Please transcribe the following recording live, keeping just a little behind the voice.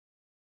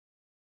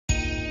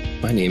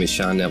My name is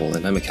Sean Neville,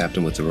 and I'm a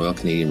captain with the Royal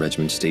Canadian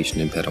Regiment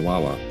stationed in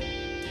Petawawa.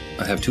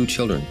 I have 2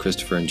 children,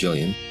 Christopher and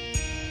Jillian.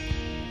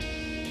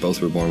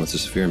 Both were born with a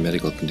severe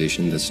medical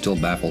condition that still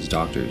baffles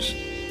doctors.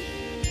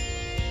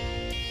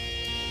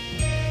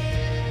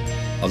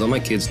 Although my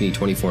kids need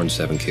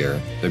 24/7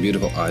 care, their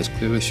beautiful eyes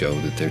clearly show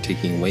that they're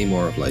taking way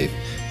more of life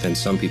than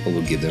some people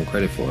will give them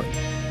credit for.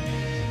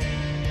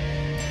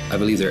 I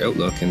believe their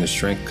outlook and their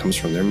strength comes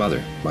from their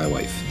mother, my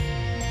wife.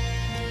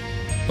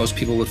 Most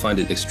people would find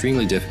it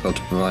extremely difficult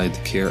to provide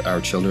the care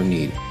our children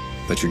need,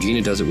 but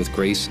Georgina does it with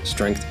grace,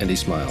 strength, and a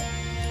smile.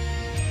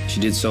 She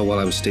did so while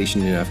I was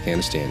stationed in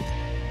Afghanistan.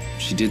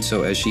 She did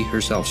so as she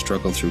herself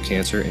struggled through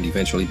cancer and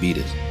eventually beat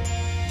it.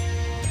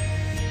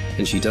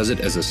 And she does it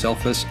as a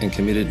selfless and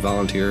committed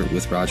volunteer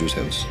with Rogers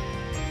House.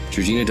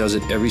 Georgina does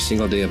it every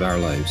single day of our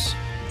lives.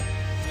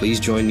 Please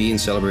join me in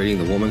celebrating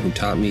the woman who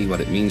taught me what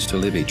it means to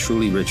live a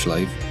truly rich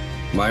life,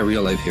 my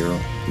real-life hero,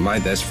 my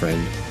best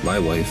friend, my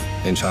wife,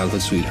 and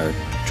childhood sweetheart,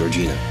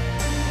 Georgina.